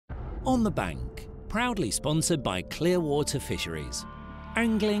On the Bank, proudly sponsored by Clearwater Fisheries,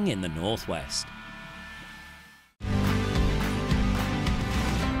 angling in the northwest.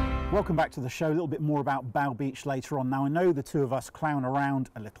 Welcome back to the show. A little bit more about Bow Beach later on. Now, I know the two of us clown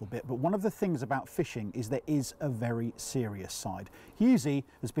around a little bit, but one of the things about fishing is there is a very serious side. Hughes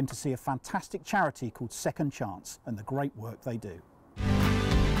has been to see a fantastic charity called Second Chance and the great work they do.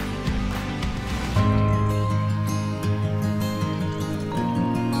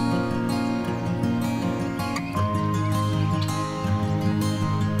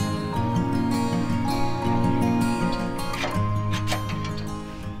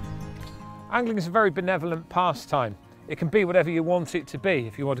 Angling is a very benevolent pastime. It can be whatever you want it to be.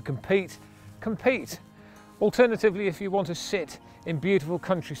 If you want to compete, compete. Alternatively, if you want to sit in beautiful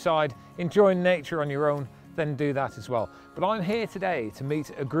countryside, enjoying nature on your own, then do that as well. But I'm here today to meet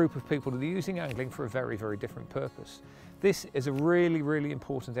a group of people that are using angling for a very, very different purpose. This is a really, really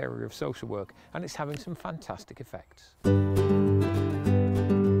important area of social work, and it's having some fantastic effects.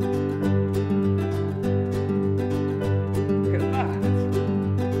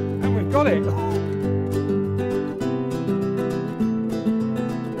 Got it!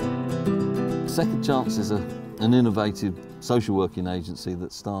 Second Chance is an innovative social working agency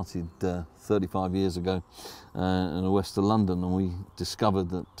that started 35 years ago in the west of London, and we discovered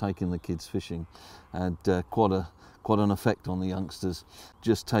that taking the kids fishing had quite an effect on the youngsters.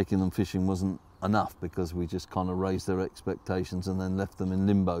 Just taking them fishing wasn't enough because we just kind of raised their expectations and then left them in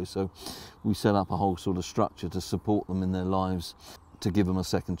limbo. So we set up a whole sort of structure to support them in their lives, to give them a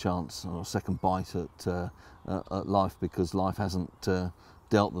second chance or a second bite at life, because life hasn't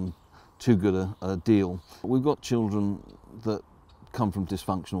dealt them too good a deal. We've got children that come from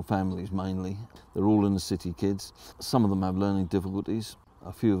dysfunctional families mainly. They're all inner city kids. Some of them have learning difficulties.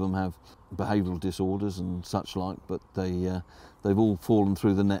 A few of them have behavioural disorders and such like, but they've all fallen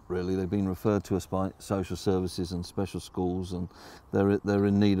through the net really. They've been referred to us by social services and special schools, and they're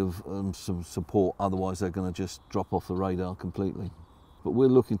in need of some support, otherwise they're going to just drop off the radar completely. But we're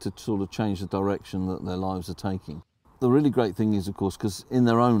looking to sort of change the direction that their lives are taking. The really great thing is, of course, because in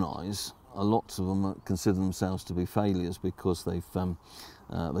their own eyes, lots of them consider themselves to be failures because they've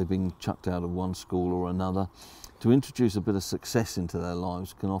been chucked out of one school or another. To introduce a bit of success into their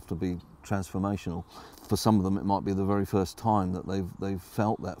lives can often be transformational. For some of them, it might be the very first time that they've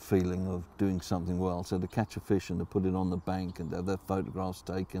felt that feeling of doing something well. So to catch a fish and to put it on the bank and to have their photographs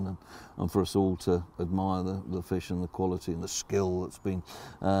taken, and for us all to admire the fish and the quality and the skill that's been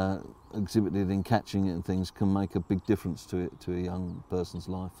exhibited in catching it and things, can make a big difference to a young person's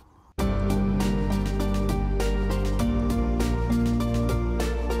life.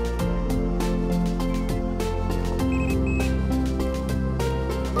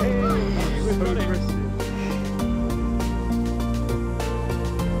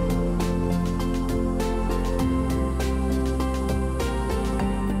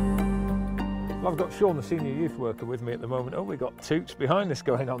 I've got Sean, the senior youth worker, with me at the moment. Oh, we've got Toots behind us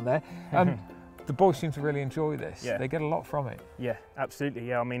going on there. The boys seem to really enjoy this. Yeah. They get a lot from it. Yeah, absolutely.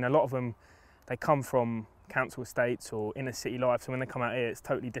 Yeah, I mean, a lot of them, they come from council estates or inner city life, so when they come out here, it's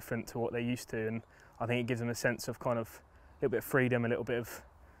totally different to what they're used to, and I think it gives them a sense of kind of a little bit of freedom, a little bit of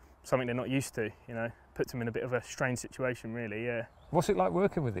something they're not used to, you know. Puts them in a bit of a strange situation, really, yeah. What's it like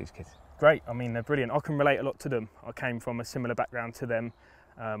working with these kids? Great. I mean, they're brilliant. I can relate a lot to them. I came from a similar background to them.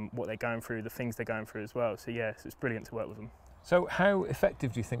 What they're going through, the things they're going through as well. So yeah, it's brilliant to work with them. So how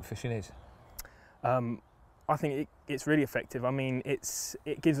effective do you think fishing is? I think it's really effective. I mean,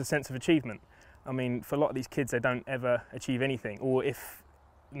 it gives a sense of achievement. I mean, for a lot of these kids, they don't ever achieve anything, or if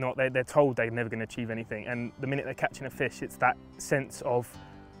not, they're told they're never going to achieve anything. And the minute they're catching a fish, it's that sense of,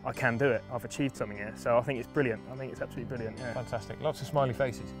 I can do it, I've achieved something here. So I think it's brilliant. I think it's absolutely brilliant. Yeah. Fantastic. Lots of smiley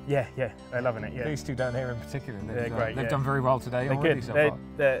faces. Yeah, they're loving it. Yeah. These two down here in particular, they're great. They've done very well today. They're already good. So far.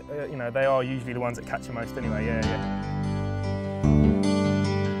 They're you know, they are usually the ones that catch the most anyway. Yeah.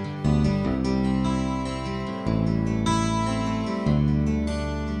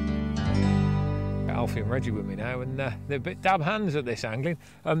 Alfie and Reggie with me now, and they're a bit dab hands at this angling.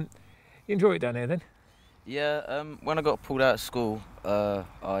 You enjoy it down here then? Yeah, when I got pulled out of school,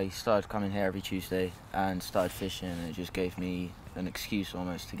 I started coming here every Tuesday and started fishing, and it just gave me an excuse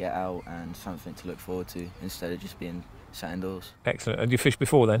almost to get out and something to look forward to instead of just being sat indoors. Excellent. Had you fished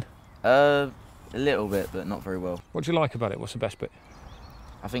before then? A little bit, but not very well. What do you like about it? What's the best bit?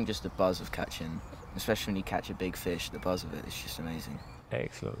 I think just the buzz of catching, especially when you catch a big fish, the buzz of it is just amazing.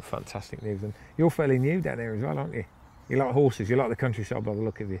 Excellent, fantastic news. And you're fairly new down here as well, aren't you? You like horses, you like the countryside by the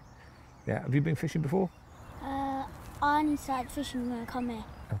look of you. Yeah, have you been fishing before? I only started fishing when I come here.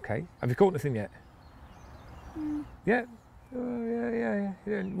 Okay. Have you caught anything yet? Mm. Yeah? Oh,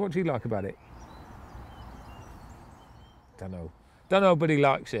 yeah. What do you like about it? Don't know, but he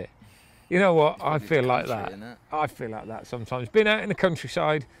likes it. You know what? I feel like that. I feel like that sometimes. Being out in the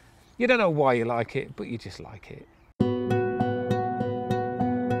countryside, you don't know why you like it, but you just like it.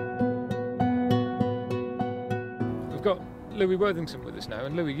 We've got Louis Worthington with us now,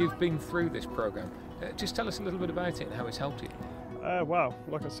 and Louis, you've been through this programme. Just tell us a little bit about it and how it's helped you. Well,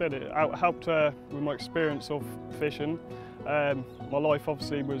 like I said, it helped with my experience of fishing. My life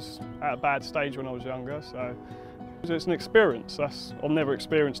obviously was at a bad stage when I was younger, so it's an experience. I've never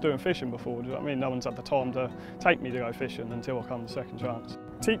experienced doing fishing before, do you know what I mean? No one's had the time to take me to go fishing until I come the second chance.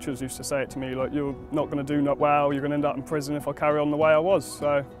 Teachers used to say it to me, like, you're not going to do not well, you're going to end up in prison if I carry on the way I was.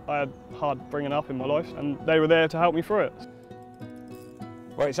 So I had hard bringing up in my life, and they were there to help me through it.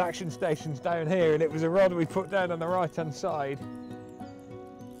 Well, it's action stations down here, and it was a rod we put down on the right-hand side.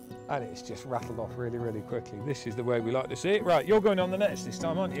 And it's just rattled off really, really quickly. This is the way we like to see it. Right, you're going on the nets this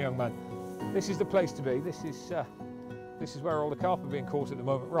time, aren't you, young man? This is the place to be. This is where all the carp are being caught at the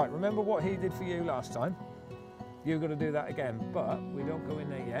moment. Right, remember what he did for you last time? You're going to do that again, but we don't go in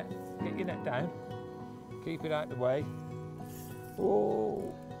there yet. Get your net down. Keep it out of the way.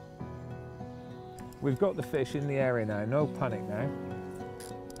 Oh. We've got the fish in the area now. No panic now.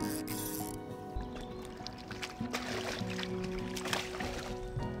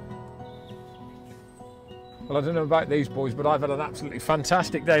 Well, I don't know about these boys, but I've had an absolutely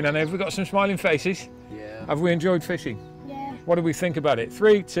fantastic day. Now, have we got some smiling faces? Yeah. Have we enjoyed fishing? Yeah. What do we think about it?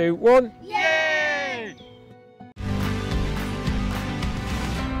 3, 2, 1. Yay!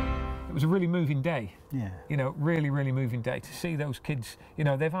 It was a really moving day. Yeah. You know, really, really moving day to see those kids. You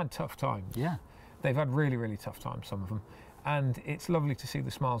know, they've had tough times. Yeah. They've had really, really tough times, some of them. And it's lovely to see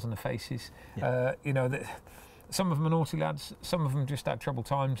the smiles on the faces. Yeah. You know, some of them are naughty lads, some of them just had troubled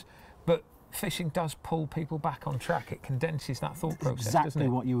times. But fishing does pull people back on track. It condenses that thought process, doesn't it? Exactly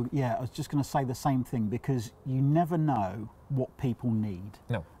what you. Yeah, I was just going to say the same thing, because you never know what people need.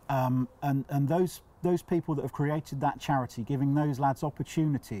 No. And those people that have created that charity, giving those lads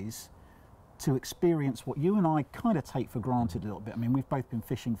opportunities to experience what you and I kind of take for granted a little bit. I mean, we've both been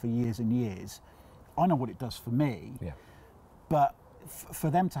fishing for years and years. I know what it does for me. Yeah. But for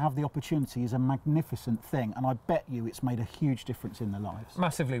them to have the opportunity is a magnificent thing, and I bet you it's made a huge difference in their lives.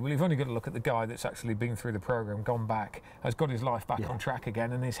 Massively. Well, you've only got to look at the guy that's actually been through the programme, gone back, has got his life back on track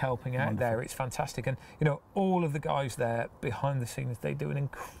again, and is helping out there. It's fantastic. And, you know, all of the guys there behind the scenes, they do an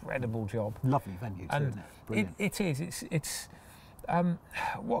incredible job. Lovely venue too, isn't it? Brilliant. It is. It's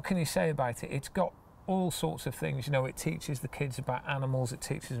what can you say about it? It's got all sorts of things. You know, it teaches the kids about animals, it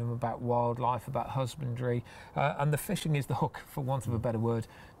teaches them about wildlife, about husbandry, and the fishing is the hook, for want of a better word,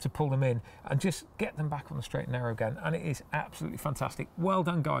 to pull them in and just get them back on the straight and narrow again. And it is absolutely fantastic. Well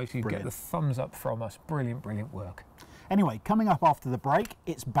done, guys. You get the thumbs up from us. Brilliant, brilliant work. Anyway, coming up after the break,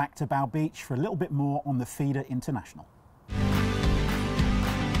 it's back to Bow Beach for a little bit more on the Feeder International.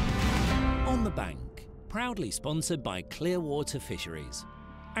 On the Bank, proudly sponsored by Clearwater Fisheries.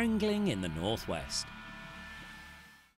 Angling in the Northwest.